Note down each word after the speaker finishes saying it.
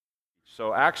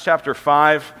So Acts chapter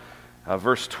 5,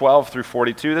 verse 12 through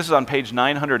 42. This is on page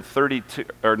 932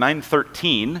 or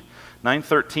 913.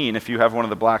 913 if you have one of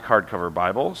the black hardcover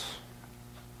Bibles.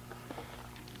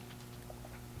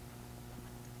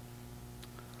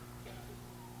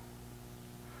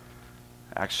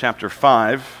 Acts chapter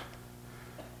 5,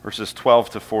 verses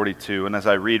 12 to 42. And as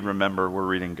I read, remember, we're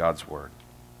reading God's word.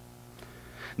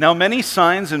 Now many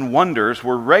signs and wonders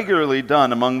were regularly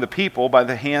done among the people by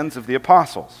the hands of the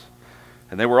apostles.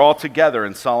 And they were all together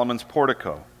in Solomon's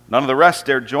portico. None of the rest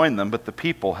dared join them, but the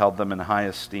people held them in high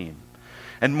esteem.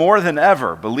 And more than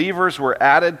ever, believers were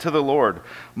added to the Lord,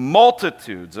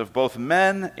 multitudes of both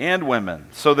men and women,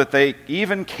 so that they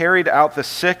even carried out the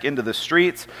sick into the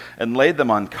streets and laid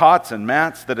them on cots and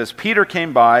mats, that as Peter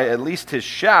came by, at least his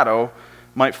shadow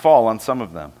might fall on some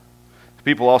of them. The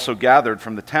people also gathered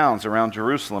from the towns around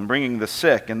Jerusalem, bringing the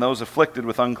sick and those afflicted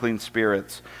with unclean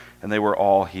spirits, and they were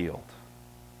all healed.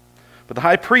 But the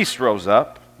high priest rose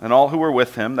up, and all who were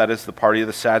with him, that is the party of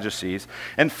the Sadducees,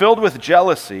 and filled with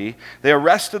jealousy, they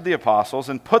arrested the apostles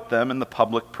and put them in the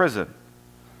public prison.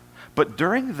 But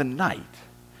during the night,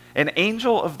 an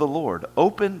angel of the Lord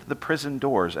opened the prison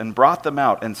doors and brought them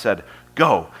out and said,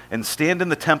 "Go and stand in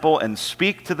the temple and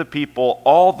speak to the people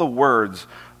all the words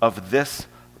of this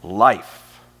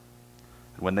life."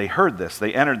 And when they heard this,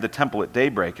 they entered the temple at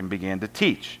daybreak and began to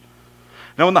teach.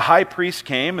 Now when the high priest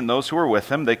came and those who were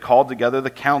with him, they called together the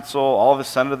council, all the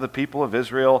senate of the people of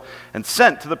Israel, and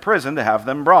sent to the prison to have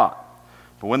them brought.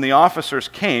 But when the officers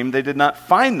came, they did not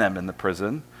find them in the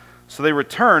prison, so they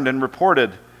returned and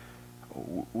reported,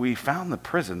 "We found the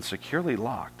prison securely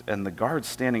locked and the guards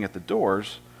standing at the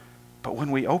doors, but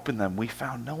when we opened them, we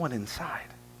found no one inside."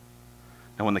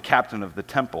 And when the captain of the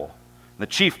temple, the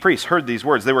chief priests, heard these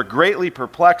words, they were greatly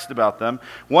perplexed about them,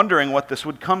 wondering what this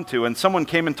would come to. And someone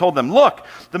came and told them, "Look,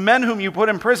 the men whom you put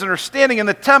in prison are standing in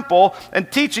the temple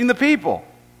and teaching the people."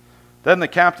 Then the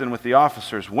captain with the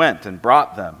officers went and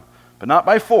brought them, but not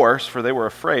by force, for they were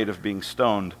afraid of being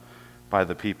stoned by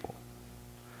the people.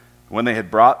 When they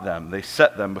had brought them, they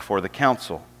set them before the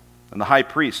council. And the high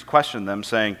priest questioned them,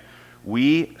 saying,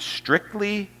 "We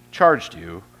strictly charged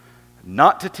you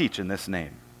not to teach in this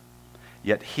name.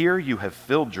 Yet here you have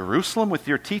filled Jerusalem with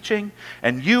your teaching,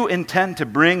 and you intend to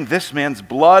bring this man's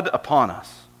blood upon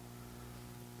us."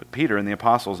 But Peter and the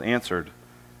apostles answered,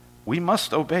 "We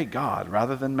must obey God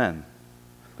rather than men.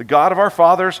 The God of our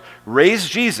fathers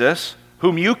raised Jesus,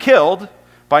 whom you killed,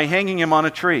 by hanging him on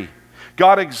a tree.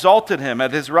 God exalted him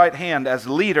at his right hand as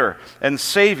leader and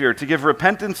Savior to give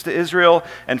repentance to Israel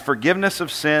and forgiveness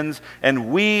of sins,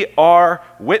 and we are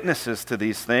witnesses to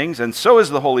these things, and so is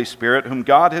the Holy Spirit, whom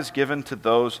God has given to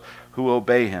those who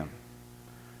obey him."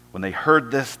 When they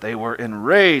heard this, they were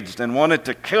enraged and wanted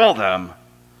to kill them.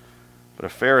 But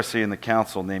a Pharisee in the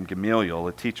council named Gamaliel,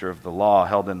 a teacher of the law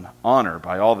held in honor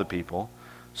by all the people,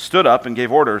 stood up and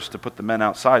gave orders to put the men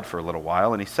outside for a little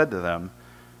while, and he said to them,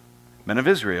 "Men of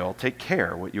Israel, take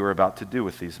care what you are about to do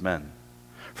with these men.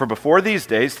 For before these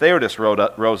days, Theudas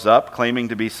rose up, claiming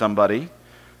to be somebody,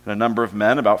 and a number of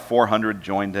men, about 400,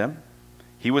 joined him.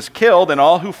 He was killed, and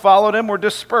all who followed him were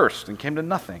dispersed and came to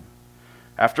nothing.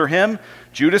 After him,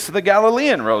 Judas the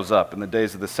Galilean rose up in the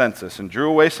days of the census and drew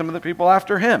away some of the people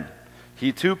after him.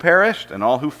 He too perished, and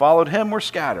all who followed him were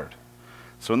scattered.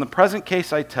 So in the present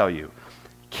case, I tell you,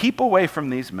 keep away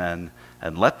from these men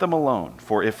and let them alone.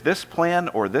 For if this plan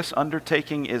or this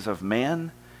undertaking is of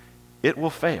man, it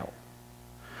will fail.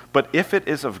 But if it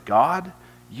is of God,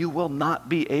 you will not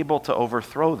be able to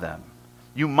overthrow them.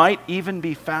 You might even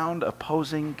be found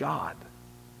opposing God."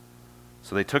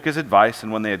 So they took his advice,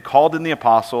 and when they had called in the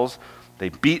apostles, they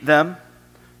beat them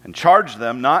and charged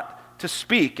them not to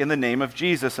speak in the name of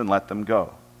Jesus, and let them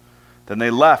go. Then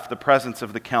they left the presence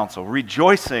of the council,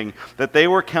 rejoicing that they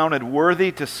were counted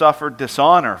worthy to suffer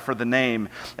dishonor for the name.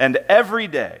 And every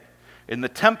day, in the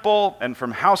temple and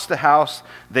from house to house,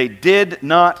 they did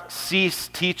not cease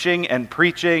teaching and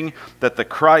preaching that the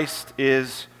Christ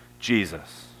is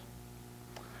Jesus.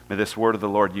 May this word of the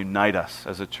Lord unite us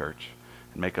as a church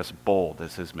and make us bold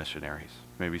as his missionaries.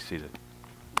 You may be seated.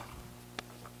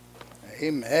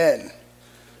 Amen.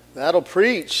 That'll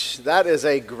preach. That is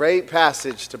a great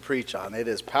passage to preach on. It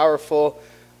is powerful.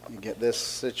 Let me get this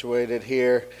situated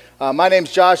here. My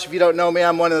name's Josh. If you don't know me,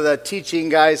 I'm one of the teaching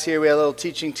guys here. We have a little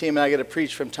teaching team, and I get to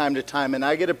preach from time to time. And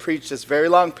I get to preach this very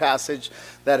long passage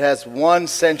that has one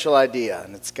central idea,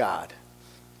 and it's God.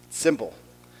 It's simple.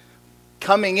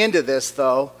 Coming into this,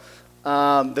 though,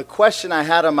 the question I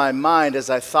had on my mind as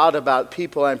I thought about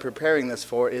people I'm preparing this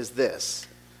for is this.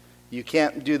 You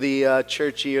can't do the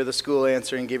churchy or the school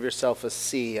answer and give yourself a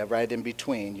C right in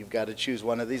between. You've got to choose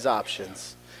one of these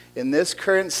options. in this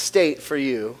current state for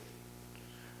you,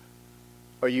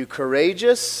 are you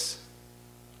courageous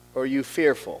or are you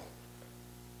fearful?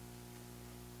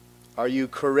 Are you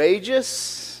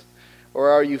courageous or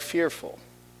are you fearful?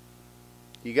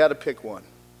 You got to pick one.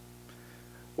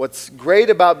 What's great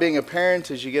about being a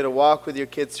parent is you get to walk with your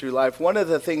kids through life. One of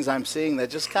the things I'm seeing that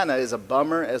just kind of is a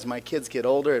bummer as my kids get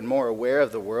older and more aware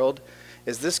of the world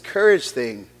is this courage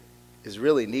thing is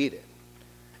really needed.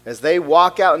 As they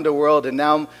walk out into the world, and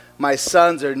now my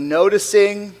sons are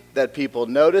noticing that people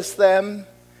notice them,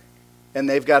 and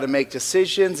they've got to make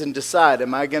decisions and decide,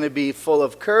 am I going to be full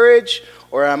of courage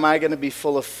or am I going to be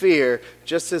full of fear,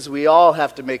 just as we all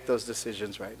have to make those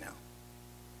decisions right now.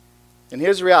 And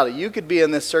here's the reality. You could be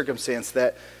in this circumstance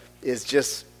that is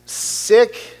just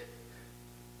sick,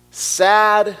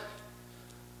 sad,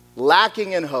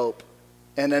 lacking in hope,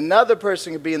 and another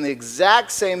person could be in the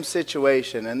exact same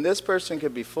situation, and this person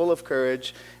could be full of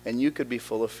courage, and you could be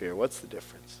full of fear. What's the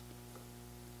difference?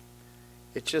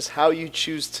 It's just how you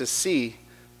choose to see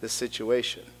the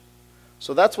situation.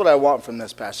 So that's what I want from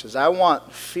this passage. I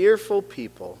want fearful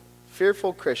people,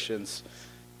 fearful Christians,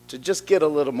 to just get a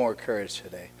little more courage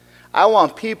today. I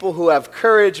want people who have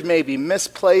courage, maybe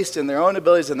misplaced in their own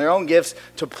abilities and their own gifts,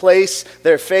 to place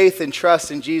their faith and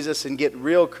trust in Jesus and get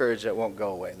real courage that won't go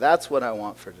away. That's what I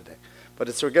want for today. But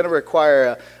it's going to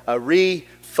require a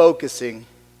refocusing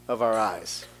of our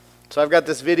eyes. So I've got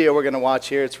this video we're going to watch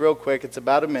here. It's real quick. It's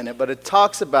about a minute. But it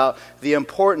talks about the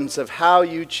importance of how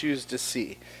you choose to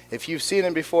see. If you've seen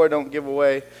it before, don't give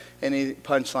away any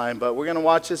punchline. But we're going to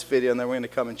watch this video, and then we're going to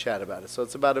come and chat about it. So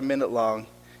it's about a minute long.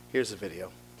 Here's the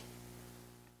video.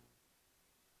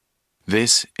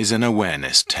 This is an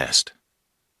awareness test.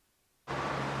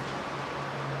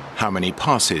 How many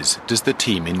passes does the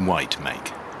team in white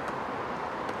make?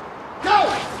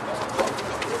 Go!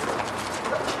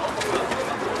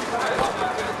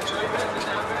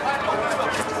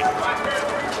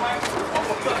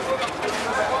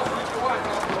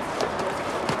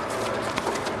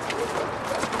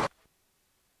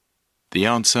 The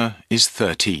answer is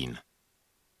 13.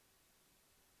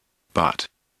 But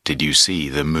did you see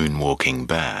the moonwalking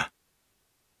bear?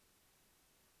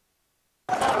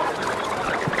 Go!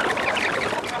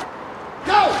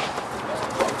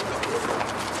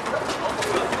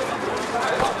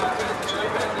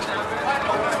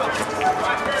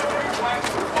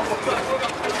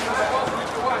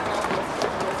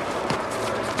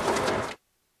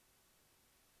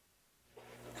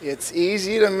 It's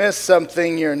easy to miss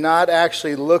something you're not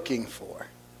actually looking for.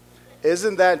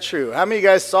 Isn't that true? How many of you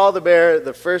guys saw the bear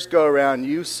the first go around?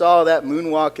 You saw that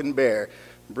moonwalking bear.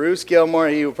 Bruce Gilmore,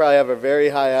 he will probably have a very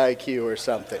high IQ or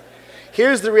something.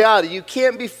 Here's the reality. You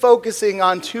can't be focusing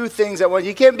on two things at once.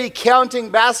 You can't be counting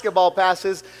basketball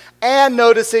passes and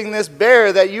noticing this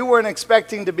bear that you weren't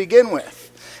expecting to begin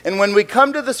with. And when we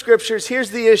come to the scriptures,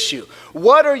 here's the issue.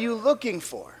 What are you looking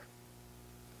for?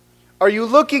 Are you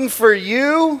looking for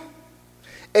you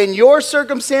and your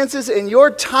circumstances and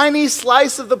your tiny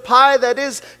slice of the pie that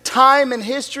is time and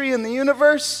history in the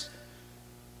universe?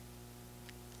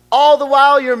 All the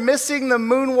while you're missing the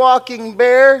moonwalking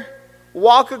bear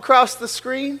walk across the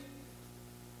screen?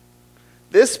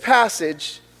 This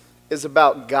passage is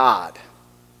about God.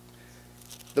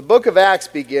 The book of Acts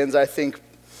begins, I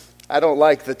don't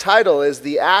like the title, is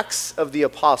the Acts of the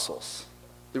Apostles.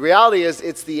 The reality is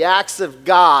it's the acts of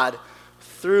God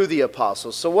through the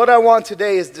apostles. So what I want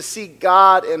today is to see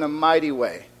God in a mighty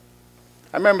way.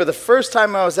 I remember the first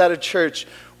time I was at a church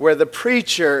where the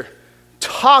preacher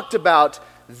talked about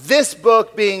this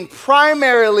book being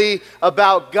primarily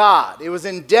about God. It was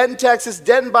in Denton, Texas,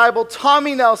 Denton Bible.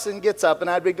 Tommy Nelson gets up, and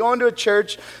I'd been going to a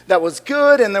church that was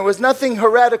good, and there was nothing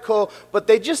heretical, but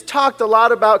they just talked a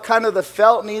lot about kind of the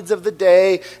felt needs of the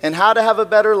day and how to have a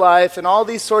better life and all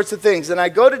these sorts of things. And I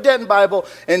go to Denton Bible,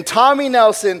 and Tommy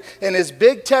Nelson, in his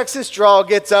big Texas drawl,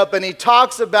 gets up, and he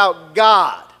talks about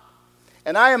God.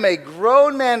 And I am a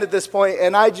grown man at this point,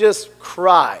 and I just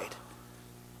cried.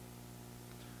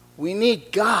 We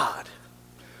need God.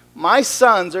 My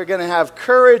sons are going to have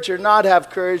courage or not have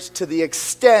courage to the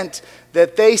extent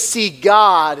that they see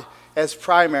God as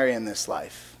primary in this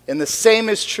life. And the same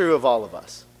is true of all of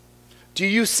us. Do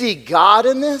you see God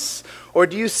in this? Or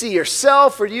do you see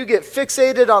yourself? Or do you get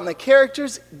fixated on the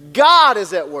characters? God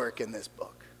is at work in this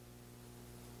book.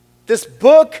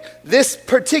 This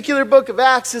particular book of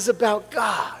Acts is about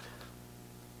God.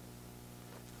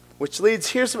 Which leads,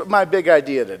 here's my big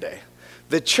idea today.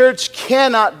 The church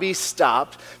cannot be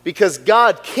stopped because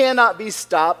God cannot be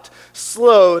stopped,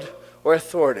 slowed, or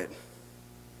thwarted.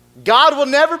 God will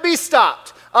never be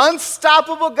stopped.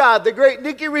 Unstoppable God. The great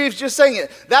Nikki Reeves just sang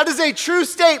it. That is a true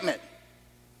statement.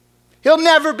 He'll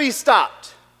never be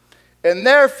stopped. And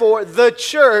therefore, the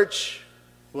church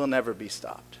will never be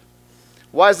stopped.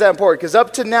 Why is that important? Because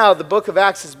up to now, the book of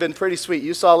Acts has been pretty sweet.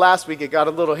 You saw last week it got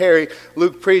a little hairy.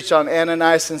 Luke preached on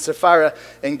Ananias and Sapphira,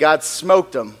 and God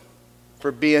smoked them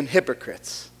for being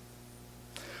hypocrites.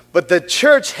 But the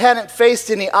church hadn't faced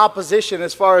any opposition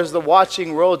as far as the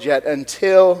watching world yet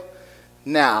until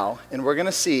now. And we're going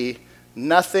to see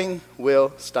nothing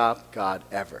will stop God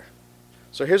ever.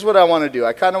 So here's what I want to do.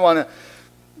 I kind of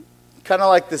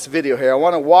like this video here. I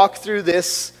want to walk through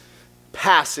this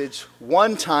passage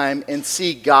one time and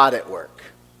see God at work.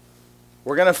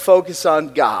 We're going to focus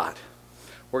on God.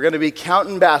 We're going to be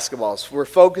counting basketballs. We're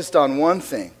focused on one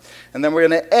thing. And then we're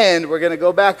going to end, we're going to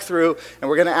go back through, and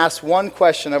we're going to ask one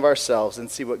question of ourselves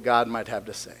and see what God might have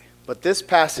to say. But this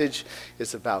passage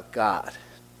is about God.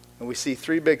 And we see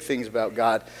three big things about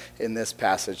God in this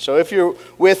passage. So if you're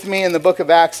with me in the book of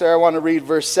Acts there, I want to read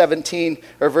verse 17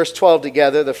 or verse 12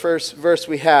 together, the first verse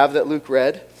we have that Luke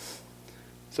read.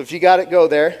 So if you got it, go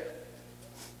there.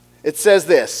 It says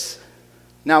this: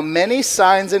 "Now many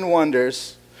signs and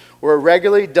wonders were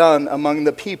regularly done among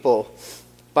the people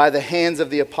by the hands of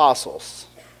the apostles."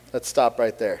 Let's stop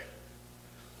right there.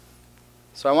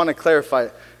 So I want to clarify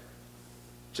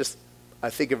just, I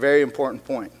think, a very important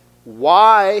point.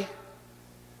 Why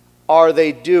are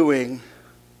they doing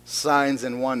signs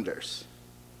and wonders?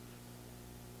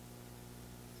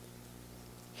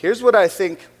 Here's what I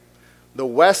think the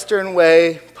Western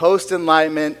way,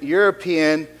 post-Enlightenment,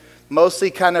 European, mostly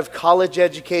kind of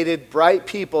college-educated, bright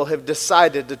people have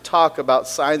decided to talk about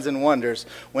signs and wonders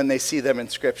when they see them in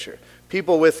Scripture.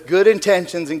 People with good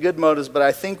intentions and good motives, but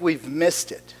I think we've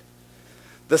missed it.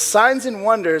 The signs and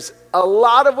wonders, a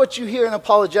lot of what you hear in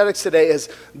apologetics today is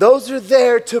those are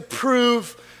there to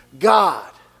prove God.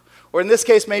 Or in this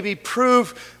case, maybe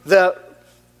prove the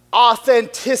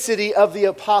authenticity of the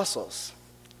apostles.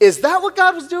 Is that what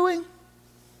God was doing?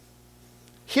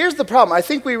 Here's the problem. I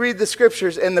think we read the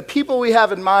scriptures and the people we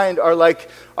have in mind are like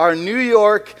our New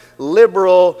York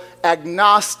liberal,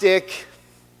 agnostic,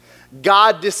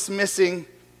 God-dismissing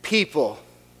people.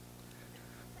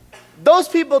 Those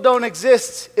people don't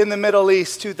exist in the Middle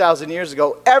East 2,000 years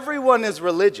ago. Everyone is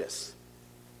religious.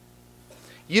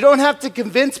 You don't have to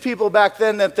convince people back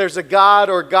then that there's a God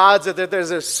or gods, that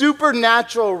there's a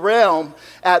supernatural realm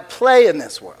at play in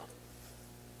this world.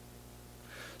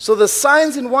 So the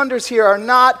signs and wonders here are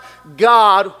not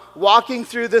God walking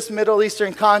through this Middle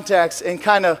Eastern context and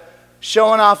kind of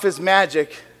showing off his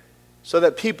magic so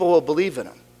that people will believe in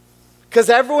him.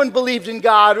 Because everyone believed in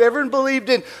God, everyone believed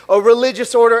in a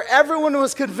religious order, everyone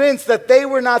was convinced that they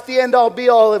were not the end-all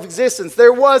be-all of existence.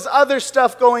 There was other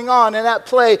stuff going on and at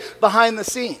play behind the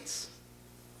scenes.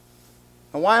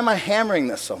 And why am I hammering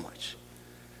this so much?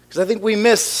 Because I think we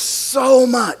miss so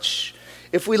much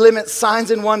if we limit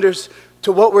signs and wonders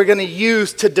to what we're going to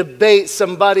use to debate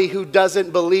somebody who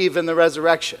doesn't believe in the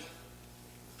resurrection.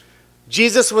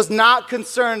 Jesus was not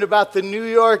concerned about the New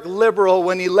York liberal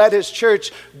when he let his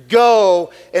church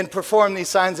go and perform these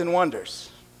signs and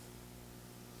wonders.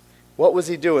 What was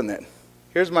he doing then?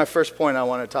 Here's my first point I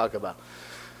want to talk about.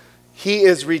 He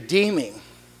is redeeming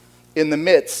in the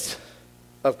midst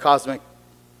of cosmic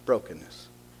brokenness.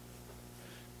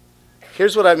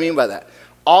 Here's what I mean by that.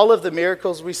 All of the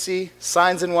miracles we see,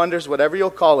 signs and wonders, whatever you'll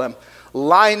call them,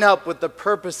 line up with the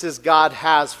purposes God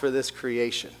has for this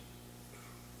creation.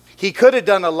 He could have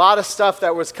done a lot of stuff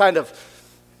that was kind of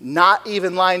not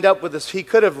even lined up with this. He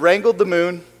could have wrangled the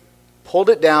moon, pulled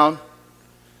it down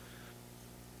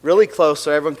really close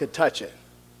so everyone could touch it.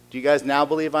 Do you guys now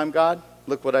believe I'm God?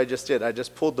 Look what I just did. I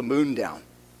just pulled the moon down.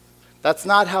 That's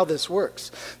not how this works.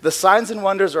 The signs and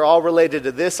wonders are all related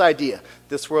to this idea.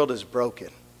 This world is broken.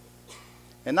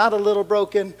 And not a little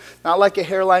broken, not like a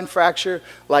hairline fracture,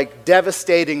 like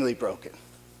devastatingly broken.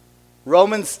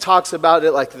 Romans talks about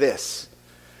it like this.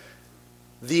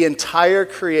 The entire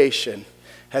creation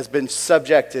has been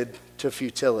subjected to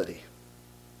futility.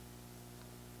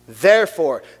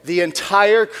 Therefore, the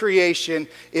entire creation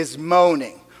is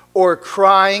moaning or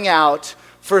crying out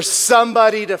for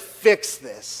somebody to fix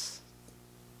this.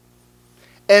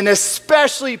 And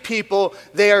especially people,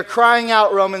 they are crying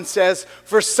out, Romans says,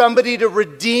 for somebody to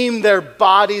redeem their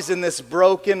bodies in this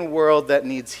broken world that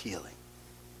needs healing.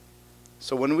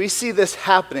 So when we see this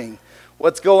happening,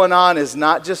 what's going on is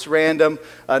not just random,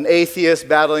 an atheist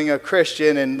battling a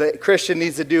Christian, and the Christian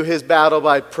needs to do his battle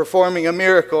by performing a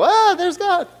miracle. There's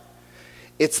God.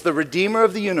 It's the Redeemer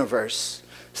of the universe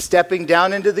stepping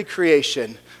down into the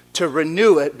creation to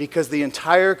renew it because the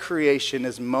entire creation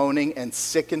is moaning and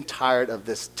sick and tired of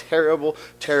this terrible,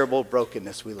 terrible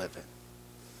brokenness we live in.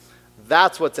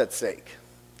 That's what's at stake.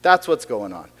 That's what's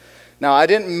going on. Now, I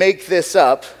didn't make this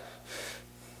up.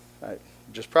 I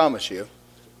just promise you.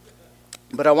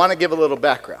 But I want to give a little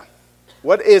background.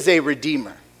 What is a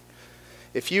redeemer?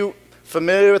 If you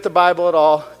familiar with the Bible at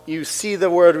all, you see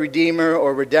the word redeemer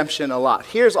or redemption a lot.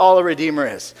 Here's all a redeemer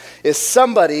is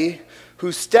somebody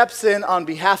who steps in on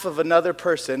behalf of another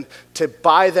person to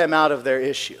buy them out of their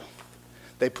issue.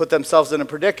 They put themselves in a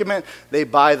predicament, they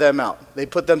buy them out. They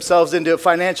put themselves into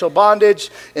financial bondage.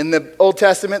 In the Old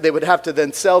Testament, they would have to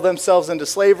then sell themselves into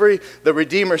slavery. The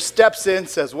Redeemer steps in,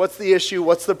 says, what's the issue?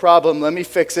 What's the problem? Let me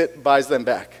fix it, buys them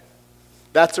back.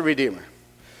 That's a Redeemer.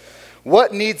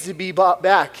 What needs to be bought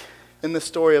back in the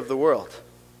story of the world?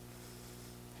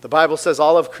 The Bible says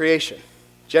all of creation.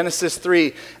 Genesis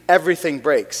 3, everything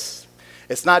breaks.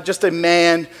 It's not just a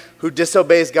man who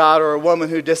disobeys God or a woman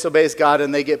who disobeys God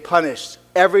and they get punished.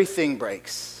 Everything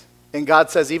breaks. And God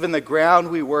says even the ground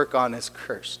we work on is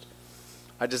cursed.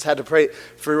 I just had to pray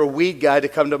for a weed guy to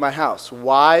come to my house.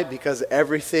 Why? Because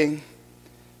everything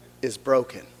is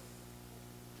broken.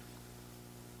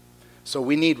 So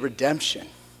we need redemption.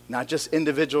 Not just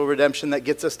individual redemption that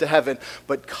gets us to heaven,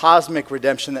 but cosmic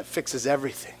redemption that fixes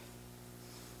everything.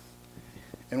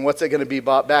 And what's it going to be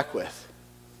bought back with?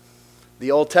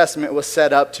 The Old Testament was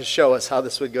set up to show us how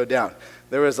this would go down.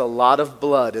 There is a lot of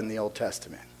blood in the Old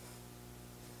Testament.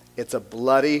 It's a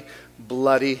bloody,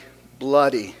 bloody,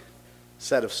 bloody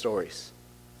set of stories.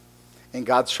 And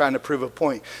God's trying to prove a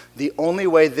point. The only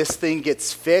way this thing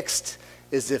gets fixed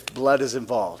is if blood is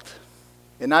involved.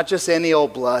 And not just any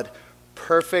old blood,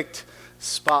 perfect,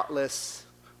 spotless,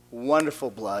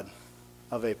 wonderful blood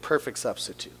of a perfect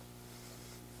substitute.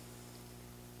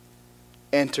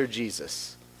 Enter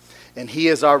Jesus. And he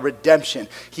is our redemption.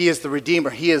 He is the Redeemer.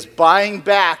 He is buying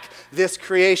back this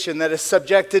creation that is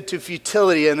subjected to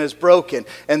futility and is broken.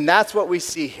 And that's what we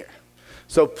see here.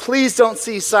 So please don't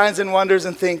see signs and wonders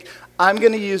and think, I'm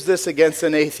going to use this against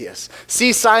an atheist.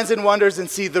 See signs and wonders and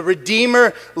see the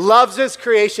Redeemer loves his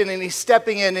creation and he's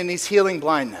stepping in and he's healing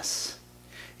blindness.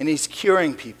 And he's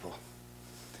curing people.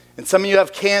 And some of you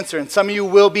have cancer and some of you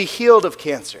will be healed of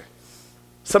cancer.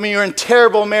 Some of you are in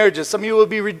terrible marriages. Some of you will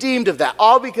be redeemed of that.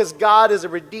 All because God is a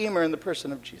redeemer in the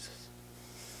person of Jesus.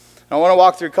 I want to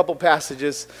walk through a couple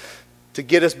passages to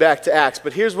get us back to Acts.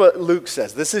 But here's what Luke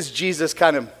says. This is Jesus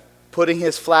kind of putting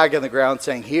his flag on the ground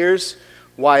saying, here's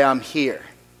why I'm here.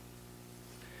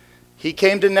 He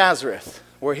came to Nazareth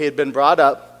where he had been brought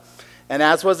up. And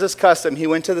as was his custom, he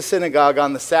went to the synagogue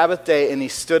on the Sabbath day and he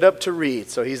stood up to read.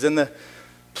 So he's in the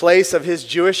place of his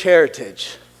Jewish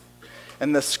heritage.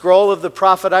 And the scroll of the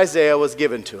prophet Isaiah was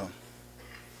given to him.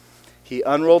 He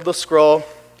unrolled the scroll,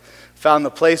 found the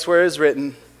place where it is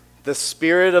written, "The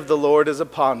Spirit of the Lord is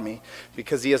upon me,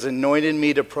 because he has anointed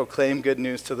me to proclaim good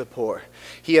news to the poor.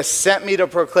 He has sent me to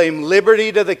proclaim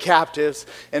liberty to the captives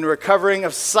and recovering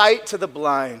of sight to the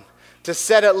blind, to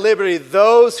set at liberty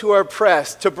those who are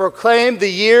oppressed, to proclaim the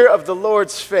year of the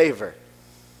Lord's favor."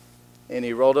 And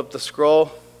he rolled up the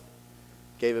scroll,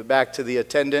 gave it back to the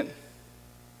attendant.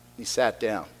 He sat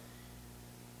down.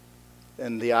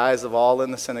 And the eyes of all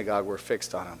in the synagogue were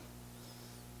fixed on him.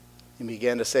 He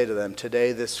began to say to them,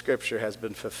 "Today this scripture has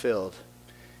been fulfilled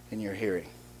in your hearing."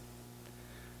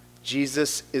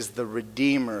 Jesus is the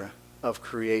Redeemer of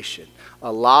creation.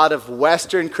 A lot of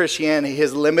Western Christianity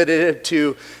has limited it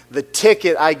to the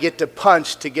ticket I get to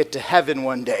punch to get to heaven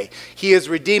one day. He is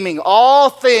redeeming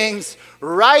all things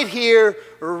right here,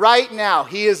 right now.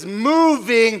 He is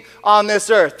moving on this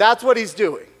earth. That's what he's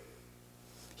doing.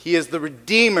 He is the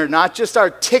Redeemer, not just our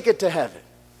ticket to heaven.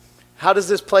 How does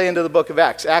this play into the book of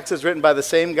Acts? Acts is written by the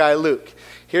same guy, Luke.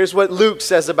 Here's what Luke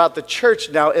says about the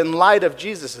church now in light of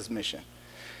Jesus' mission.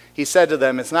 He said to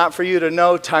them, "It's not for you to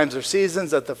know times or seasons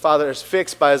that the Father has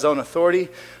fixed by his own authority,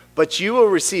 but you will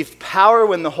receive power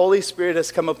when the Holy Spirit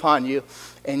has come upon you,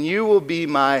 and you will be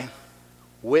my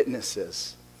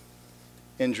witnesses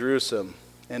in Jerusalem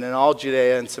and in all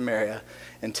Judea and Samaria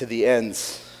and to the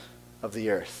ends of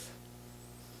the earth."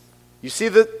 You see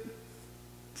the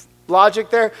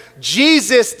logic there?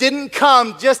 Jesus didn't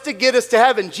come just to get us to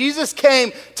heaven. Jesus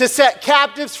came to set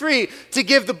captives free, to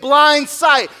give the blind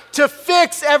sight, to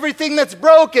fix everything that's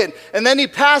broken. And then he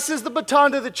passes the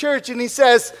baton to the church and he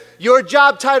says, your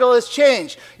job title has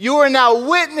changed. You are now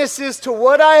witnesses to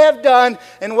what I have done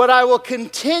and what I will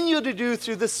continue to do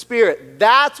through the Spirit.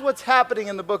 That's what's happening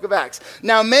in the book of Acts.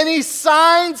 Now, many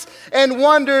signs and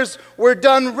wonders were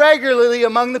done regularly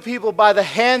among the people by the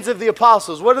hands of the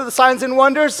apostles. What are the signs and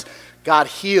wonders? God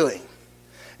healing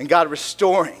and God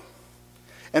restoring.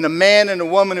 And a man and a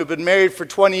woman who've been married for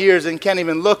 20 years and can't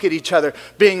even look at each other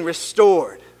being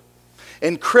restored.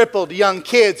 And crippled young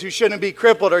kids who shouldn't be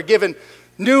crippled are given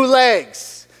new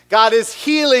legs. God is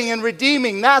healing and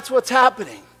redeeming. That's what's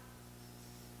happening.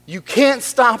 You can't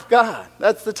stop God.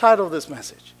 That's the title of this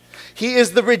message. He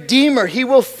is the Redeemer. He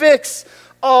will fix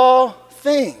all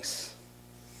things.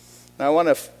 Now I want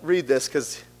to read this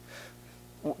because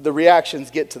the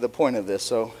reactions get to the point of this.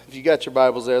 So if you got your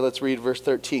Bibles there, let's read verse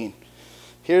 13.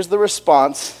 Here's the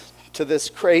response to this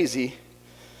crazy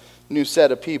new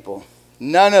set of people.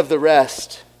 None of the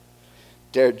rest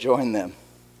dared join them,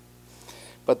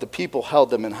 but the people held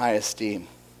them in high esteem.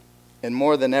 And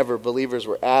more than ever, believers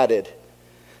were added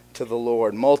to the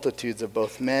Lord, multitudes of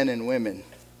both men and women,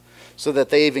 so that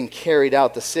they even carried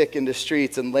out the sick into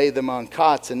streets and laid them on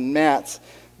cots and mats,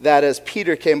 that as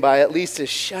Peter came by, at least his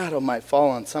shadow might fall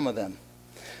on some of them.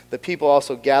 The people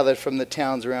also gathered from the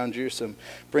towns around Jerusalem,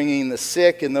 bringing the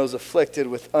sick and those afflicted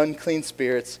with unclean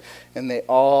spirits, and they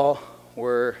all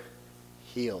were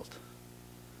healed.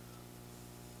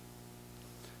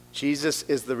 Jesus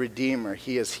is the Redeemer.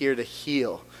 He is here to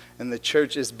heal, and the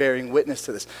church is bearing witness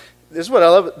to this. This is what I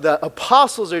love. The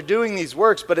apostles are doing these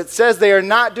works, but it says they are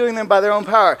not doing them by their own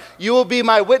power. You will be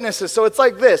my witnesses. So it's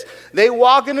like this. They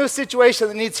walk into a situation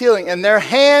that needs healing, and their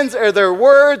hands or their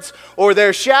words or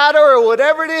their shadow or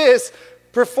whatever it is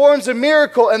performs a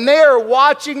miracle, and they are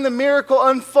watching the miracle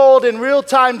unfold in real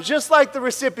time, just like the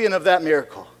recipient of that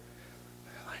miracle.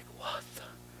 They're like, what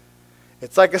the?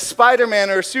 It's like a Spider-Man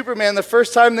or a Superman the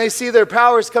first time they see their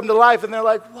powers come to life, and they're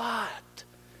like, what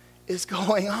is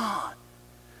going on?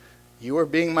 You are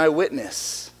being my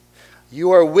witness.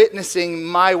 You are witnessing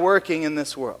my working in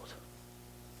this world.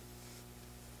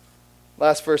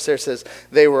 Last verse there says,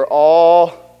 they were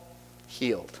all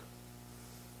healed.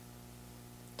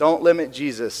 Don't limit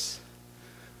Jesus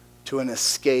to an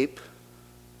escape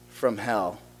from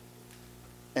hell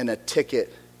and a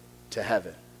ticket to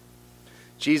heaven.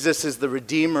 Jesus is the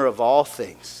Redeemer of all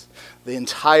things. The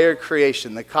entire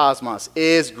creation, the cosmos,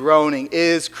 is groaning,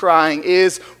 is crying,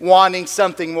 is wanting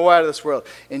something more out of this world.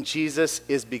 And Jesus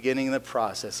is beginning the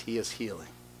process. He is healing.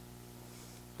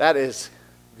 That is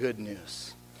good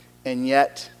news. And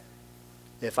yet,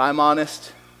 if I'm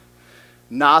honest,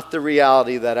 not the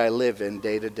reality that I live in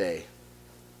day to day.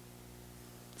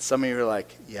 Some of you are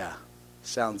like, yeah,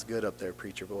 sounds good up there,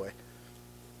 preacher boy.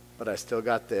 But I still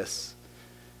got this.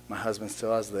 My husband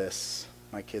still has this.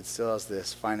 My kid still has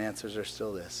this. Finances are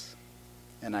still this.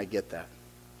 And I get that.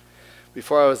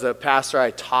 Before I was a pastor,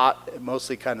 I taught at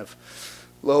mostly kind of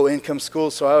low-income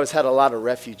schools, so I always had a lot of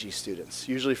refugee students,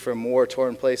 usually from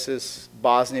war-torn places.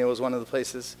 Bosnia was one of the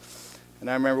places. And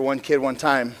I remember one kid one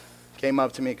time came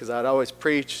up to me because I'd always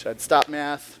preach. I'd stop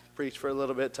math, preach for a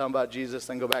little bit, tell them about Jesus,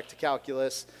 then go back to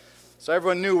calculus. So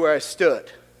everyone knew where I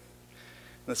stood.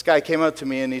 And this guy came up to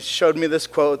me and he showed me this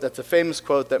quote that's a famous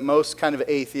quote that most kind of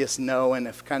atheists know and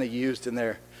have kind of used in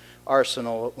their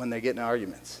arsenal when they get in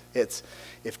arguments. It's,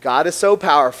 if God is so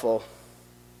powerful,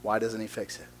 why doesn't he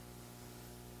fix it?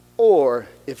 Or,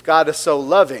 if God is so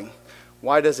loving,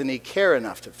 why doesn't he care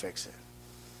enough to fix it?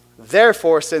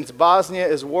 Therefore, since Bosnia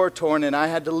is war-torn and I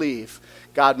had to leave,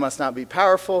 God must not be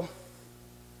powerful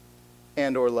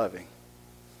and or loving.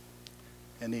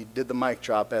 And he did the mic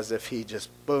drop as if he just,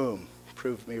 boom,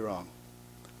 proved me wrong.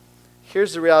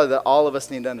 Here's the reality that all of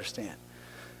us need to understand.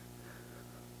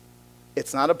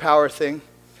 It's not a power thing.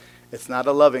 It's not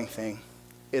a loving thing.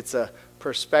 It's a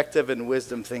perspective and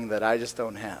wisdom thing that I just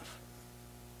don't have.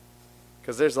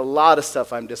 Because there's a lot of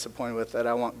stuff I'm disappointed with that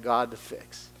I want God to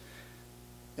fix.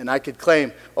 And I could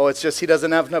claim, oh, it's just he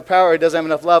doesn't have enough power, he doesn't have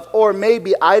enough love. Or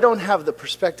maybe I don't have the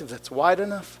perspective that's wide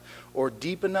enough or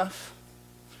deep enough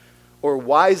or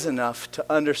wise enough to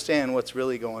understand what's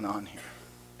really going on here.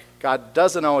 God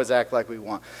doesn't always act like we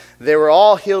want. They were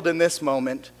all healed in this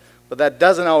moment, but that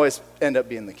doesn't always end up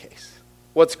being the case.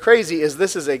 What's crazy is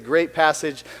this is a great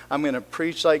passage. I'm going to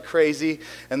preach like crazy.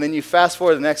 And then you fast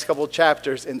forward the next couple of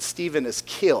chapters and Stephen is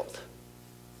killed.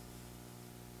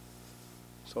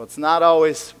 So it's not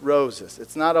always roses.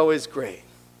 It's not always great.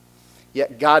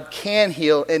 Yet God can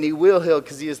heal and he will heal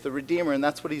because he is the Redeemer, and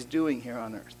that's what he's doing here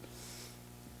on earth.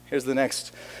 Here's the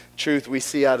next truth we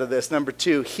see out of this. Number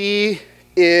 2, he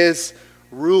is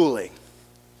ruling.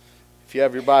 If you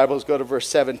have your Bibles, go to verse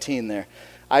 17 there.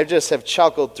 I just have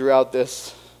chuckled throughout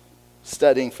this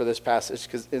studying for this passage,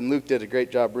 and Luke did a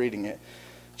great job reading it,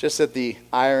 just at the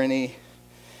irony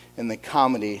and the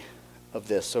comedy of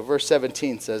this. So verse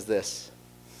 17 says this,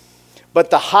 but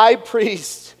the high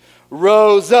priest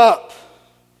rose up,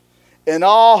 and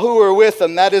all who were with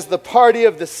him, that is the party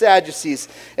of the Sadducees,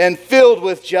 and filled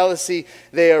with jealousy,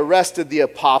 they arrested the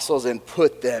apostles and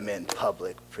put them in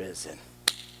public prison.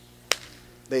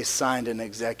 They signed an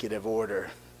executive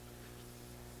order,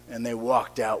 and they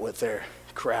walked out with their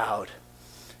crowd,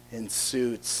 in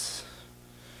suits,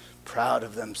 proud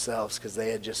of themselves because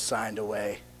they had just signed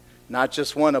away. Not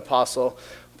just one apostle,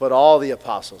 but all the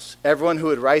apostles. Everyone who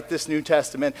would write this New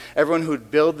Testament, everyone who would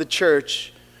build the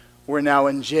church, were now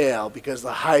in jail because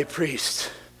the high priest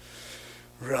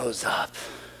rose up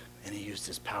and he used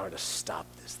his power to stop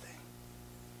this thing.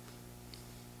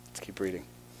 Let's keep reading.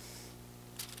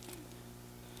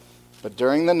 But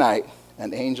during the night,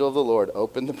 an angel of the Lord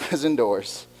opened the prison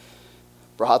doors,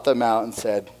 brought them out, and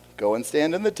said, "Go and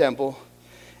stand in the temple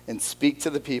and speak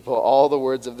to the people all the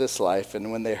words of this life."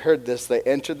 And when they heard this, they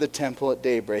entered the temple at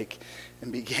daybreak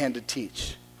and began to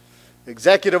teach.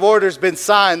 Executive order's been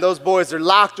signed. Those boys are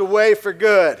locked away for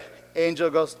good. Angel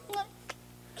goes,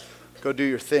 "Go do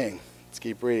your thing." Let's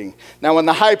keep reading. Now when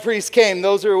the high priest came,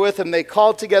 those who were with him, they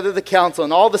called together the council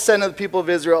and all the senate of the people of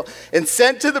Israel and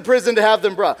sent to the prison to have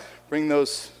them brought. Bring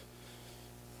those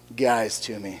guys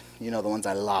to me. You know, the ones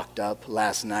I locked up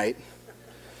last night.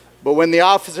 But when the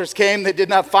officers came, they did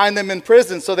not find them in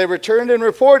prison, so they returned and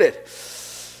reported.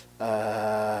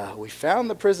 "We found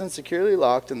the prison securely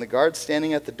locked and the guards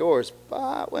standing at the doors,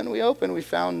 but when we opened, we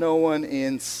found no one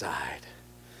inside."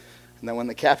 And then when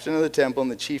the captain of the temple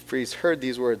and the chief priests heard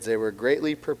these words, they were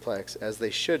greatly perplexed, as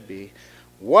they should be,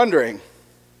 wondering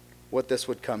what this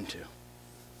would come to.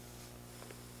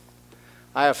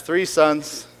 I have 3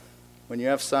 sons. When you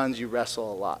have sons, you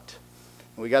wrestle a lot.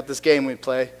 We got this game we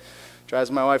play.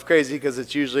 Drives my wife crazy because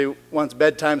it's usually once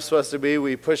bedtime's supposed to be,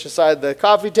 we push aside the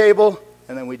coffee table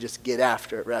and then we just get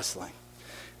after it wrestling.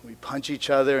 We punch each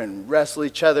other and wrestle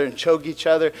each other and choke each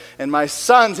other. And my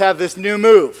sons have this new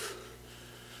move.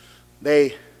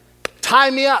 They tie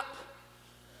me up.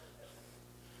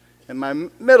 And my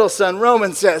middle son,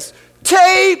 Roman, says,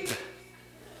 "Tape!"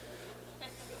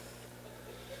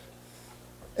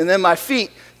 And then my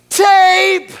feet,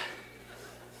 "Tape!"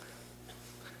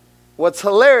 What's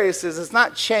hilarious is it's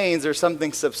not chains or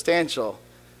something substantial.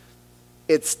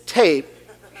 It's tape.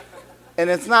 And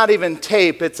it's not even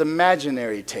tape, it's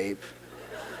imaginary tape.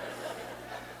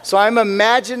 So I'm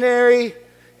imaginary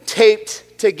taped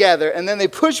together, and then they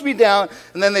push me down,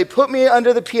 and then they put me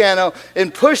under the piano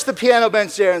and push the piano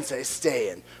bench there and say, "Stay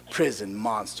in prison,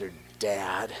 monster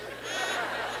dad."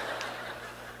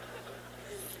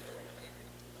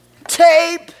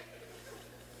 Tape!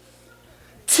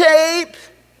 Tape!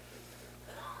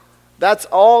 That's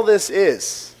all this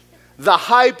is. The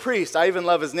high priest, I even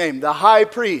love his name, the high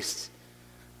priest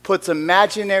puts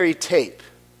imaginary tape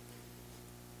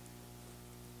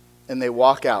and they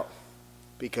walk out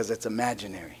because it's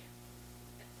imaginary.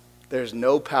 There's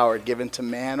no power given to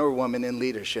man or woman in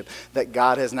leadership that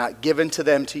God has not given to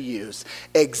them to use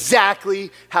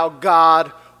exactly how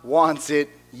God wants it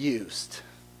used.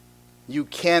 You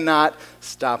cannot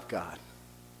stop God.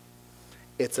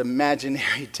 It's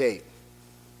imaginary tape.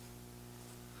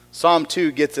 Psalm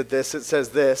 2 gets at this. It says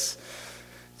this.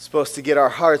 It's supposed to get our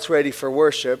hearts ready for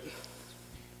worship.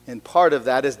 And part of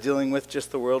that is dealing with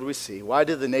just the world we see. Why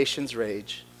do the nations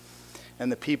rage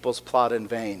and the peoples plot in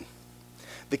vain?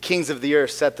 The kings of the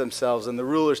earth set themselves and the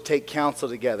rulers take counsel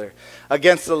together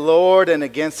against the Lord and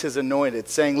against his anointed,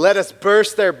 saying, "Let us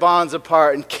burst their bonds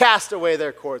apart and cast away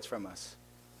their cords from us."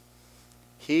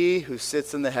 He who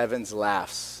sits in the heavens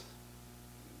laughs.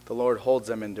 The Lord holds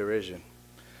them in derision.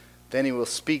 Then he will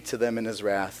speak to them in his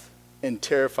wrath and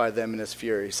terrify them in his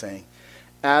fury, saying,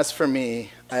 "As for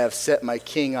me, I have set my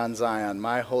king on Zion,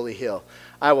 my holy hill.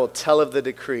 I will tell of the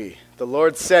decree. The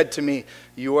Lord said to me,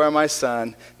 'You are my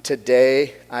son.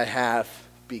 Today I have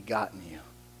begotten you.'"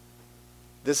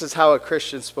 This is how a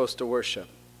Christian's supposed to worship.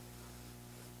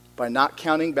 By not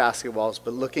counting basketballs,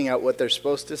 but looking at what they're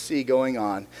supposed to see going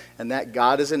on, and that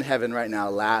God is in heaven right now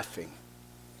laughing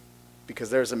because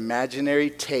there's imaginary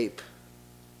tape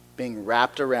being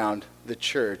wrapped around the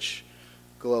church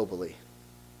globally.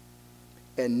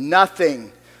 And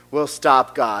nothing will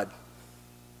stop God.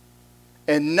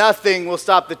 And nothing will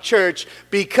stop the church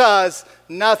because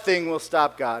nothing will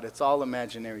stop God. It's all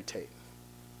imaginary tape.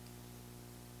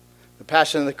 The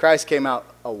Passion of the Christ came out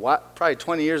probably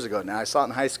 20 years ago now. I saw it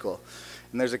in high school.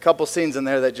 And there's a couple scenes in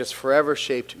there that just forever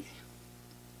shaped me.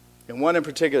 And one in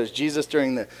particular is Jesus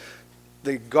during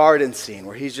the garden scene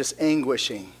where he's just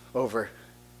anguishing over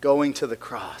going to the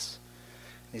cross.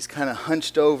 He's kind of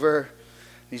hunched over.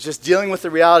 He's just dealing with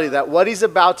the reality that what he's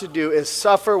about to do is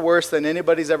suffer worse than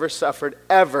anybody's ever suffered,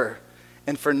 ever,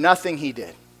 and for nothing he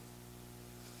did.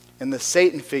 And the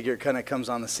Satan figure kind of comes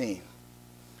on the scene.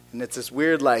 And it's this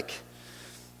weird,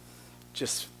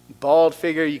 just bald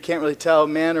figure. You can't really tell,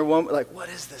 man or woman. What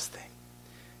is this thing?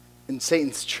 And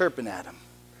Satan's chirping at him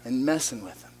and messing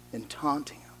with him and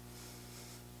taunting him.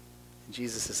 And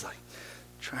Jesus is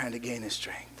trying to gain his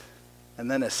strength. And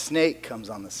then a snake comes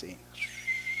on the scene.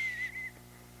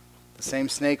 The same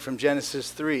snake from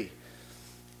Genesis 3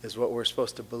 is what we're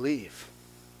supposed to believe.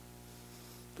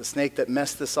 The snake that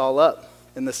messed this all up.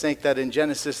 And the snake that in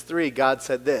Genesis 3, God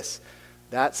said this,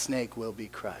 that snake will be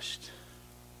crushed.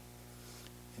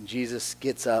 And Jesus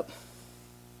gets up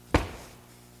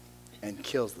and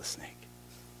kills the snake.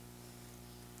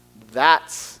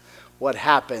 That's what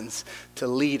happens to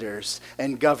leaders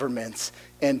and governments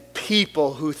and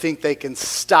people who think they can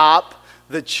stop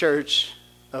the church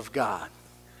of God.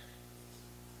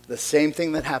 The same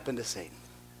thing that happened to Satan.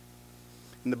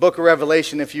 In the book of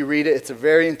Revelation, if you read it, it's a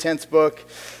very intense book.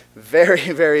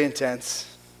 Very, very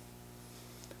intense.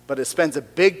 But it spends a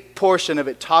big portion of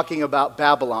it talking about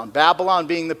Babylon. Babylon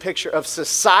being the picture of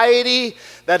society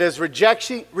that is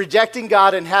rejecting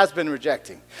God and has been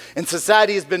rejecting. And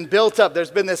society has been built up.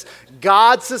 There's been this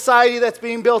God society that's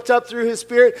being built up through His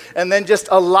Spirit. And then just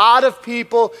a lot of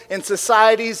people in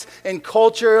societies and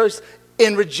cultures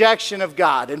in rejection of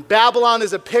God. And Babylon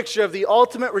is a picture of the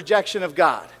ultimate rejection of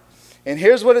God. And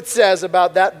here's what it says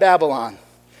about that Babylon.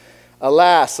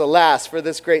 Alas, alas, for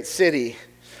this great city,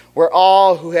 where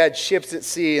all who had ships at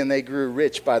sea and they grew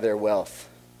rich by their wealth.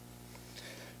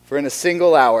 For in a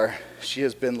single hour she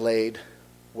has been laid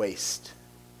waste.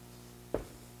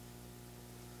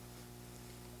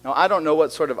 Now, I don't know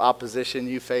what sort of opposition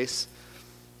you face,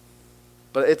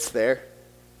 but it's there.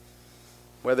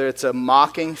 Whether it's a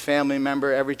mocking family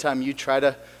member every time you try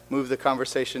to move the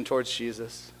conversation towards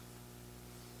Jesus,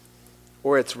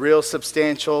 or it's real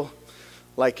substantial,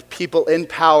 like people in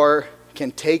power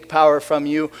can take power from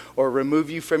you or remove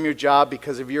you from your job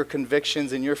because of your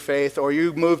convictions and your faith, or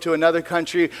you move to another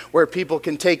country where people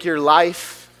can take your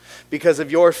life because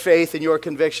of your faith and your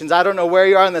convictions. I don't know where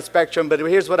you are on the spectrum, but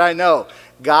here's what I know.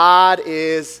 God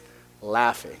is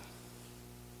laughing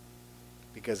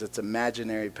because it's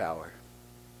imaginary power.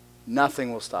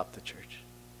 Nothing will stop the church.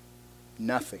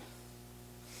 Nothing.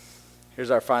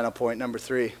 Here's our final point, number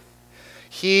 3.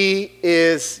 He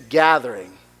is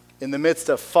gathering in the midst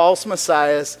of false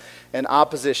messiahs and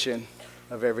opposition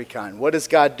of every kind. What is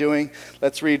God doing?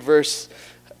 Let's read verse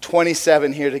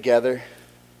 27 here together.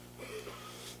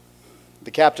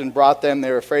 The captain brought them.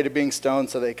 They were afraid of being stoned,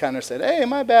 so they kind of said, hey,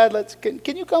 my bad,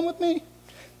 can you come with me?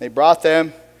 They brought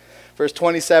them. Verse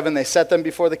 27, they set them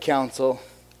before the council,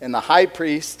 and the high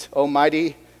priest,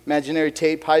 almighty imaginary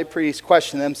tape high priest,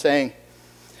 questioned them, saying,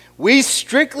 we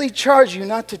strictly charge you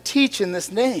not to teach in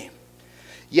this name.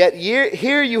 Yet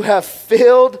here you have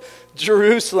filled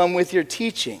Jerusalem with your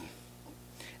teaching,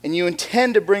 and you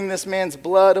intend to bring this man's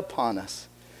blood upon us.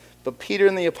 But Peter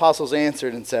and the apostles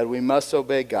answered and said, we must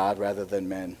obey God rather than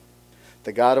men.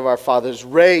 The God of our fathers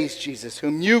raised Jesus,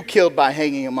 whom you killed by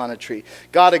hanging him on a tree.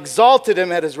 God exalted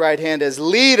him at his right hand as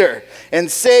leader and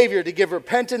savior to give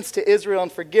repentance to Israel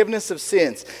and forgiveness of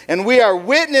sins. And we are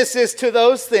witnesses to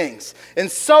those things.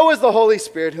 And so is the Holy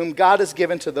Spirit, whom God has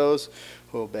given to those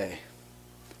who obey.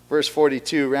 Verse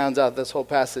 42 rounds out this whole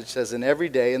passage, says, and every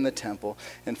day in the temple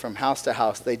and from house to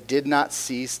house, they did not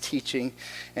cease teaching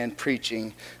and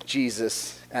preaching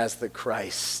Jesus as the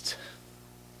Christ.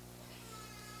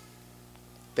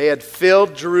 They had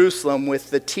filled Jerusalem with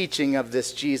the teaching of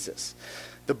this Jesus.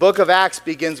 The book of Acts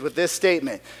begins with this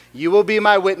statement, you will be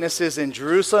my witnesses in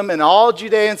Jerusalem and all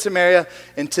Judea and Samaria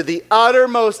and to the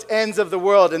uttermost ends of the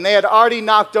world. And they had already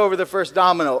knocked over the first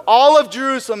domino. All of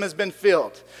Jerusalem has been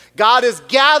filled. God is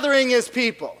gathering his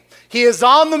people. He is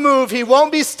on the move. He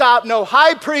won't be stopped. No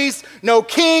high priest, no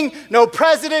king, no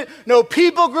president, no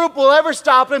people group will ever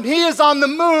stop him. He is on the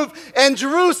move, and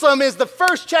Jerusalem is the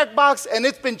first checkbox, and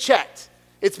it's been checked.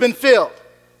 It's been filled.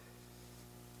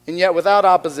 And yet without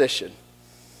opposition.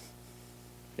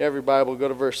 If you have your Bible, go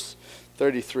to verse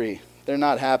 33. They're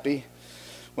not happy.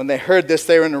 When they heard this,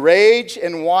 they were enraged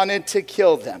and wanted to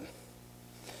kill them.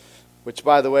 Which,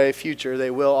 by the way, future, they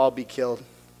will all be killed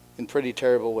in pretty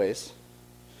terrible ways.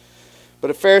 But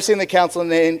a Pharisee in the council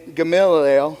named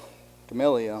Gamaliel,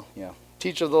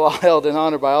 teacher of the law held in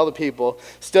honor by all the people,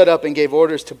 stood up and gave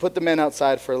orders to put the men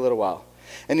outside for a little while.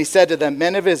 And he said to them,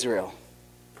 men of Israel,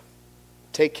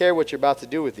 take care what you're about to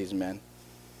do with these men.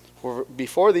 For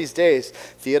before these days,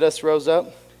 Theudas rose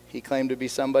up. He claimed to be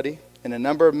somebody. And a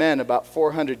number of men, about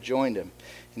 400, joined him.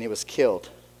 And he was killed.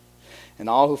 And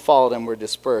all who followed him were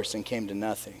dispersed and came to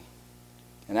nothing.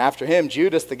 And after him,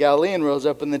 Judas the Galilean rose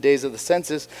up in the days of the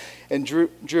census and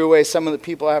drew away some of the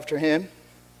people after him.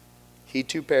 He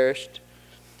too perished.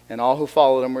 And all who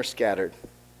followed him were scattered.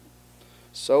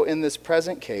 So in this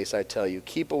present case, I tell you,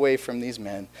 keep away from these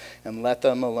men and let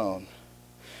them alone.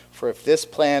 For if this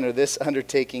plan or this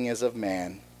undertaking is of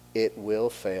man, it will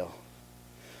fail.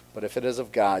 But if it is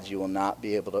of God, you will not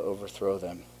be able to overthrow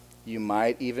them. You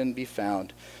might even be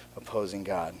found opposing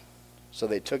God." So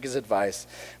they took his advice.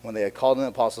 When they had called in the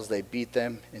apostles, they beat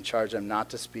them and charged them not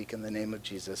to speak in the name of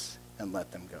Jesus and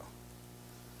let them go.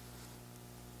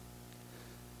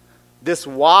 This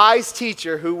wise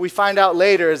teacher, who we find out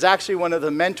later is actually one of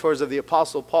the mentors of the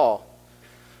Apostle Paul,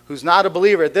 who's not a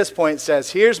believer at this point, says,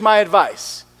 "Here's my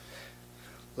advice.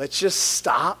 Let's just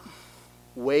stop,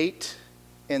 wait,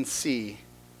 and see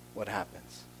what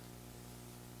happens."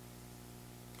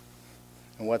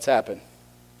 And what's happened?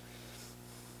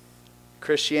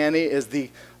 Christianity is the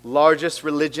largest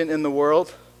religion in the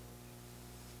world.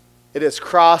 It has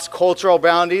crossed cultural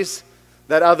boundaries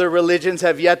that other religions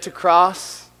have yet to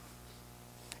cross.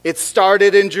 It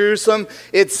started in Jerusalem.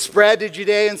 It spread to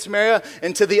Judea and Samaria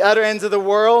and to the other ends of the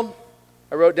world.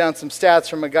 I wrote down some stats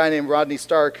from a guy named Rodney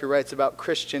Stark, who writes about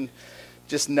Christian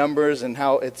just numbers and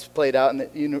how it's played out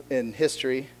in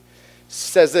history.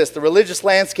 Says this: the religious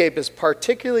landscape is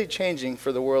particularly changing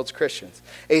for the world's Christians.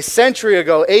 A century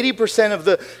ago, 80% of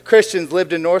the Christians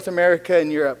lived in North America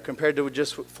and Europe, compared to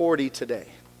just 40 today.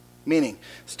 Meaning,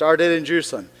 started in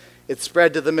Jerusalem. It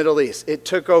spread to the Middle East. It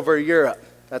took over Europe.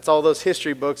 That's all those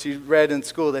history books you read in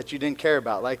school that you didn't care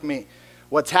about, like me.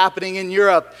 What's happening in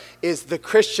Europe is the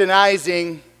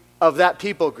Christianizing of that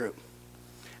people group.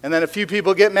 And then a few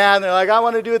people get mad and they're like, "I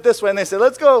want to do it this way." And they say,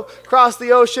 "Let's go cross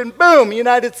the ocean." Boom,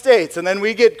 United States. And then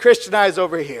we get Christianized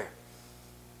over here.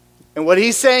 And what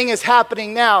he's saying is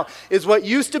happening now is what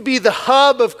used to be the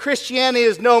hub of Christianity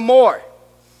is no more.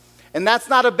 And that's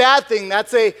not a bad thing.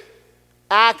 That's a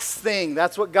Acts thing.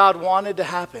 That's what God wanted to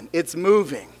happen. It's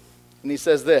moving. And he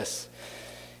says this: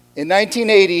 in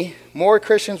 1980, more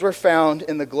Christians were found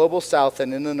in the global south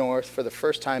than in the north for the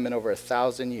first time in over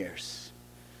 1,000 years.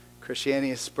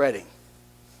 Christianity is spreading.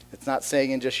 It's not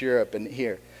saying in just Europe and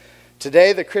here.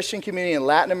 Today, the Christian community in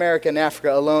Latin America and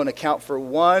Africa alone account for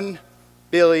 1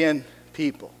 billion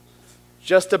people.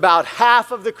 Just about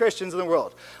half of the Christians in the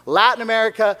world. Latin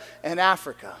America and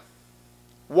Africa.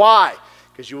 Why?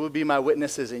 Because you will be my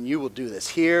witnesses and you will do this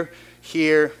here,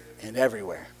 here, and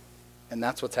everywhere. And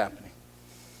that's what's happening.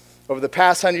 Over the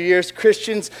past 100 years,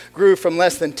 Christians grew from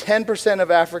less than 10%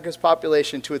 of Africa's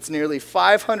population to its nearly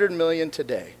 500 million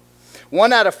today.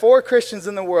 1 out of 4 Christians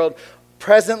in the world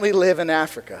presently live in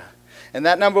Africa. And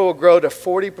that number will grow to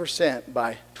 40%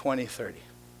 by 2030.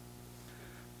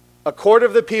 A quarter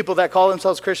of the people that call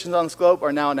themselves Christians on this globe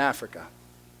are now in Africa.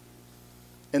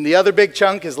 And the other big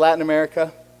chunk is Latin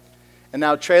America. And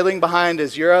now trailing behind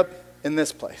is Europe in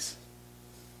this place.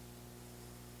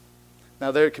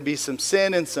 Now there can be some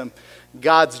sin and some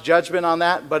God's judgment on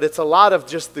that, but it's a lot of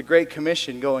just the Great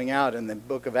Commission going out and the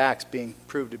book of Acts being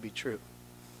proved to be true.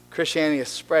 Christianity is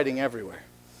spreading everywhere.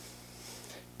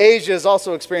 Asia is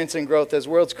also experiencing growth as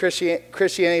world's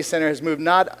Christianity center has moved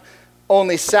not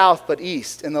only south but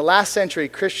east. In the last century,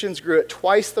 Christians grew at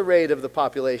twice the rate of the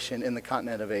population in the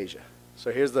continent of Asia.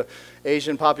 So here's the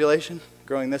Asian population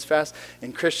growing this fast,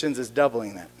 and Christians is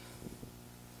doubling that.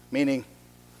 Meaning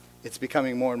it's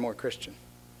becoming more and more Christian.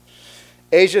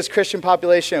 Asia's Christian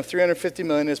population of 350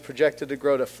 million is projected to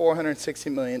grow to 460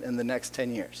 million in the next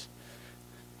 10 years.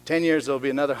 10 years, there will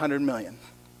be another 100 million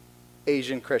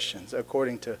Asian Christians,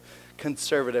 according to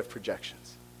conservative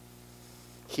projections.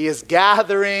 He is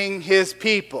gathering his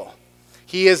people.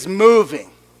 He is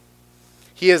moving.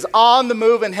 He is on the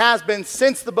move and has been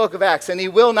since the book of Acts, and he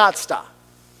will not stop.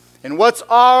 And what's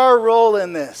our role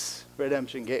in this,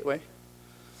 Redemption Gateway?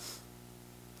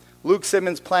 Luke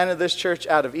Simmons planted this church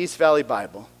out of East Valley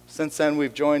Bible. Since then,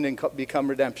 we've joined and become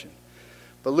Redemption.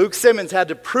 But Luke Simmons had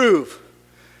to prove,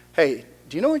 hey,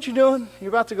 do you know what you're doing? You're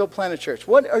about to go plant a church.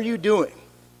 What are you doing?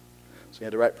 So he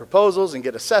had to write proposals and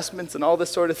get assessments and all this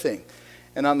sort of thing.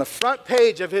 And on the front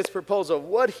page of his proposal,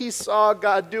 what he saw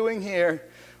God doing here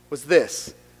was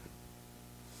this.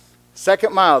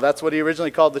 Second Mile, that's what he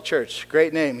originally called the church.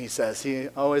 Great name, he says. He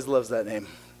always loves that name.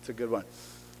 It's a good one.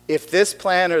 If this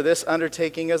plan or this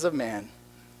undertaking is of man,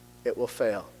 it will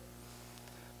fail.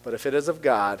 But if it is of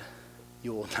God,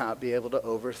 you will not be able to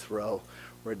overthrow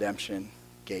Redemption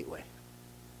Gateway.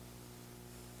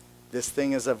 This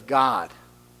thing is of God.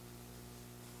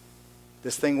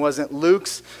 This thing wasn't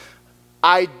Luke's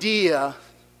idea.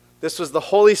 This was the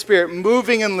Holy Spirit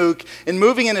moving in Luke and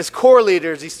moving in his core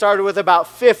leaders. He started with about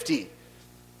 50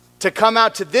 to come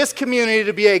out to this community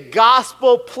to be a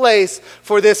gospel place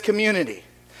for this community.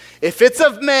 If it's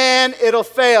of man, it'll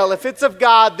fail. If it's of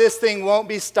God, this thing won't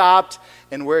be stopped,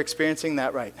 and we're experiencing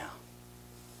that right now.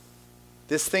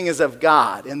 This thing is of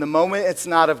God, and the moment it's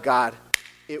not of God,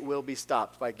 it will be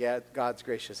stopped by God's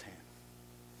gracious hand.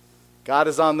 God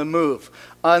is on the move.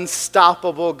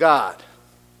 Unstoppable God.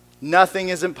 Nothing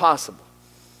is impossible.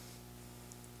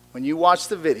 When you watch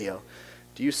the video,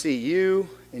 do you see you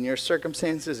and your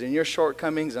circumstances and your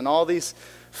shortcomings and all these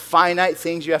finite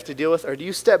things you have to deal with? Or do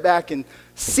you step back and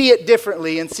see it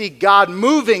differently and see God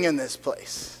moving in this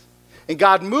place? And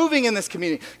God moving in this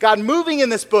community, God moving in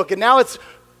this book, and now it's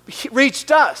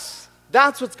reached us.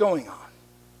 That's what's going on.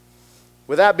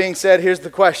 With that being said, here's the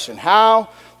question. How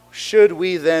should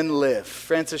we then live?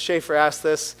 Francis Schaeffer asked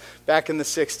this back in the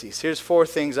 60s. Here's 4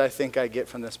 things I think I get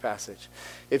from this passage.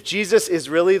 If Jesus is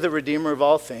really the Redeemer of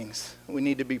all things, we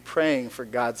need to be praying for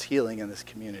God's healing in this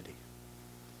community.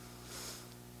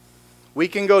 We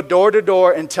can go door to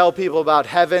door and tell people about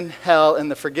heaven, hell,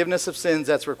 and the forgiveness of sins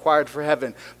that's required for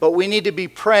heaven. But we need to be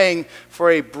praying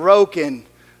for a broken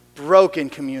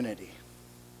community.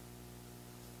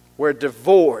 Where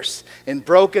divorce and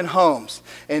broken homes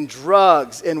and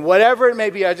drugs and whatever it may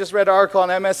be. I just read an article on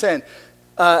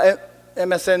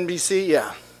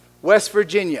MSNBC, West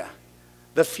Virginia.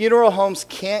 The funeral homes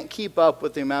can't keep up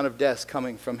with the amount of deaths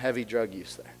coming from heavy drug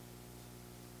use there.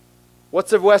 What's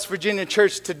the West Virginia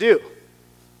church to do?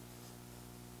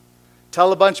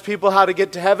 Tell a bunch of people how to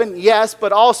get to heaven? Yes,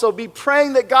 but also be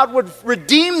praying that God would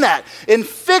redeem that and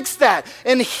fix that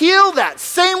and heal that.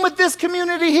 Same with this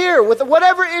community here, with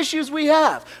whatever issues we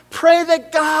have. Pray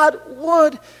that God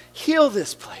would heal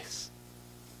this place.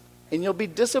 And you'll be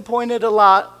disappointed a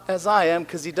lot, as I am,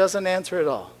 because he doesn't answer it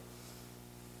all.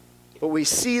 But we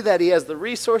see that he has the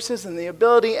resources and the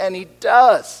ability, and he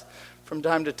does, from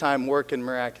time to time, work in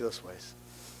miraculous ways.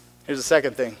 Here's the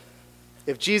second thing.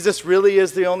 If Jesus really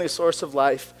is the only source of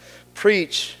life,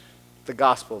 preach the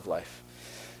gospel of life.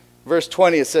 Verse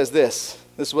 20, it says this.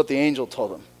 This is what the angel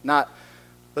told him. Not,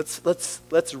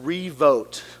 let's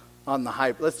re-vote on the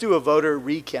high. Let's do a voter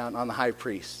recount on the high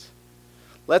priest.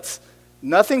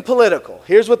 Nothing political.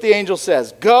 Here's what the angel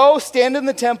says. Go, stand in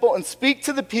the temple, and speak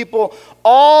to the people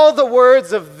all the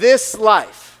words of this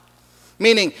life.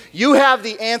 Meaning, you have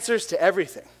the answers to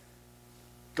everything.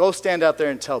 Go stand out there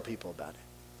and tell people about it.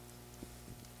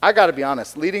 I got to be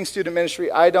honest, leading student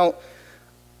ministry, I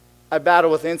battle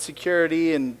with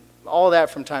insecurity and all that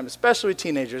from time, especially with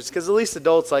teenagers, because at least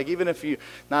adults, like, even if you're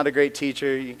not a great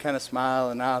teacher, you kind of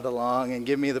smile and nod along and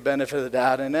give me the benefit of the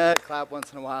doubt and clap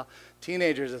once in a while.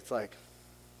 Teenagers, it's like,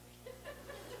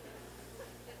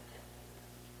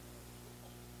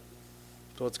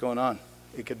 so what's going on?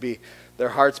 It could be their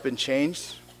heart's been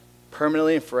changed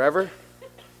permanently and forever.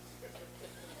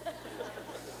 It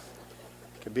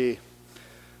could be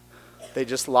they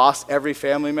just lost every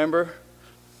family member.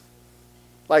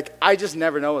 Like, I just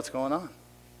never know what's going on.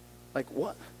 Like,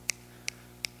 what?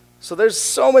 So there's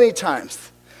so many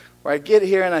times where I get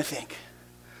here and I think,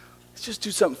 let's just do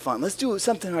something fun. Let's do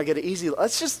something where I get it easy.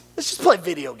 Let's just play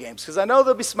video games, because I know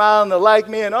they'll be smiling, they'll like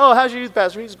me, and how's your youth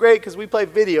pastor? He's great because we play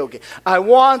video games. I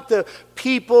want the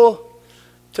people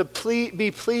to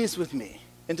be pleased with me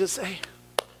and to say,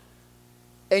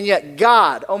 and yet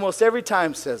God almost every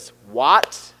time says,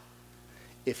 what?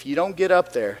 If you don't get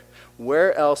up there,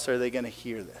 where else are they going to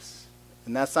hear this?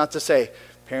 And that's not to say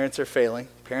parents are failing.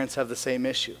 Parents have the same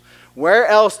issue. Where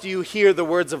else do you hear the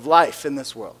words of life in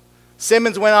this world?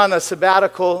 Simmons went on a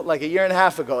sabbatical like a year and a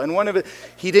half ago, and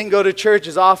he didn't go to church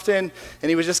as often, and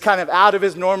he was just kind of out of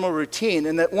his normal routine.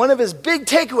 And that one of his big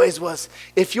takeaways was,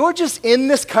 if you're just in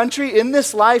this country, in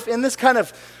this life, in this kind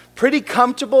of pretty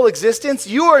comfortable existence,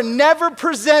 you are never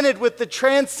presented with the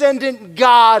transcendent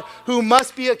God who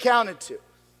must be accounted to.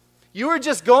 You are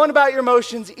just going about your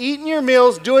motions, eating your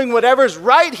meals, doing whatever's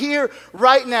right here,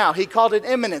 right now. He called it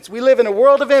imminence. We live in a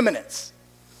world of imminence.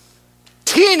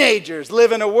 Teenagers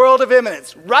live in a world of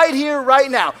imminence, right here, right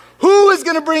now. Who is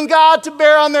going to bring God to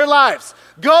bear on their lives?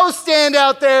 Go stand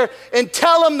out there and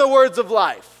tell them the words of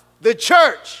life. The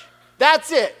church. That's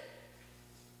it.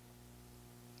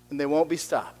 And they won't be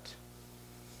stopped.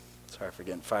 Sorry for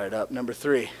getting fired up. Number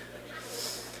 3.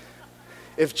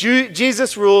 If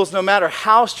Jesus rules, no matter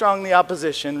how strong the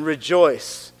opposition,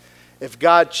 rejoice if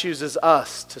God chooses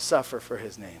us to suffer for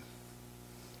his name.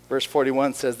 Verse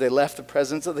 41 says, they left the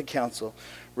presence of the council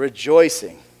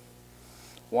rejoicing.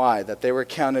 Why? That they were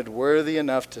counted worthy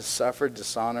enough to suffer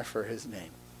dishonor for his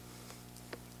name.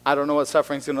 I don't know what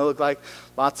suffering's going to look like.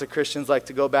 Lots of Christians like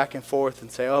to go back and forth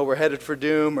and say, we're headed for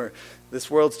doom, or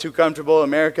this world's too comfortable.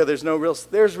 America, there's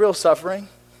real suffering.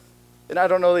 And I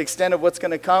don't know the extent of what's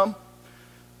going to come.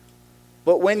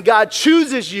 But when God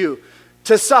chooses you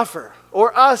to suffer,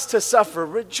 or us to suffer,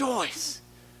 rejoice.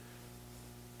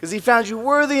 Because he found you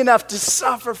worthy enough to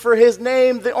suffer for his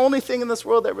name, the only thing in this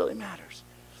world that really matters.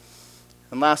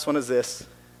 And last one is this.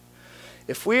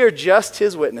 If we are just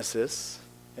his witnesses,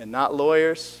 and not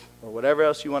lawyers, or whatever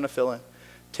else you want to fill in,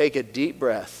 take a deep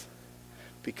breath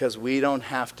because we don't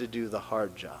have to do the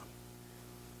hard job.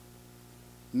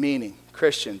 Meaning,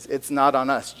 Christians, it's not on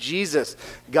us. Jesus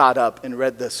got up and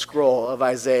read the scroll of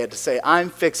Isaiah to say, I'm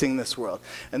fixing this world.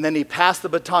 And then he passed the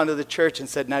baton to the church and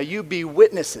said, now you be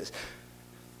witnesses.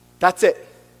 That's it.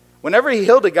 Whenever he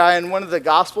healed a guy in one of the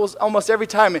Gospels, almost every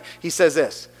time he says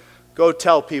this, go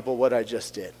tell people what I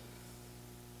just did.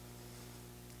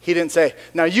 He didn't say,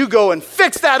 now you go and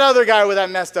fix that other guy with that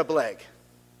messed up leg.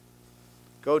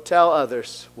 Go tell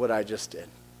others what I just did.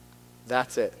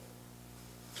 That's it.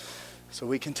 So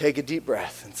we can take a deep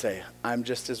breath and say, I'm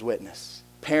just his witness.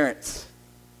 Parents,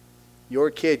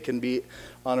 your kid can be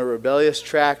on a rebellious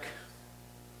track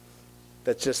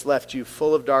that's just left you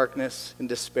full of darkness and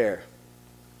despair.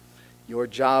 Your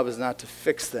job is not to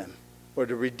fix them or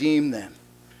to redeem them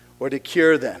or to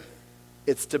cure them.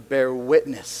 It's to bear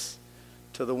witness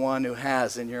to the one who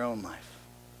has in your own life.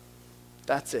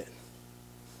 That's it.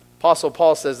 Apostle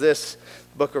Paul says this,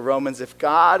 the book of Romans, if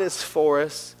God is for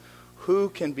us, who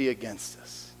can be against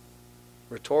us?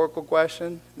 Rhetorical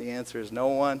question. The answer is no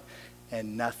one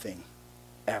and nothing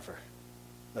ever.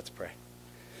 Let's pray.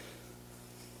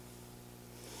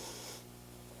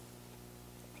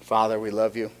 Father, we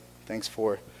love you. Thanks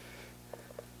for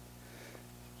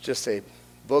just a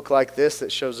book like this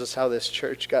that shows us how this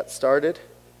church got started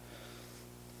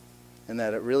and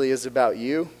that it really is about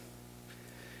you.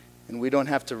 And we don't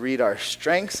have to read our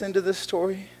strengths into the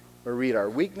story or read our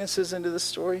weaknesses into the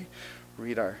story,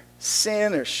 read our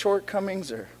sin or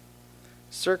shortcomings or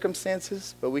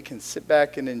circumstances, but we can sit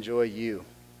back and enjoy you,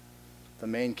 the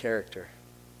main character,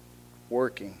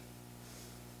 working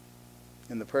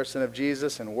in the person of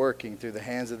Jesus and working through the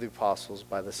hands of the apostles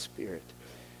by the Spirit,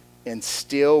 and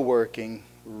still working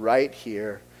right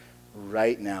here,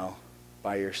 right now,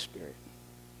 by your Spirit.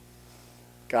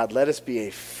 God, let us be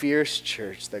a fierce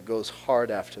church that goes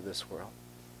hard after this world,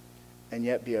 and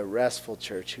yet be a restful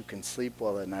church who can sleep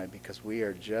well at night because we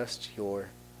are just your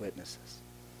witnesses.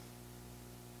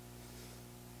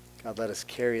 God, let us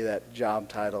carry that job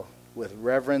title with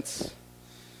reverence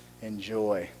and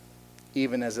joy,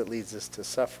 even as it leads us to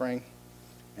suffering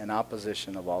and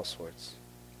opposition of all sorts.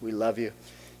 We love you. In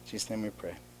Jesus' name we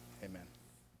pray. Amen.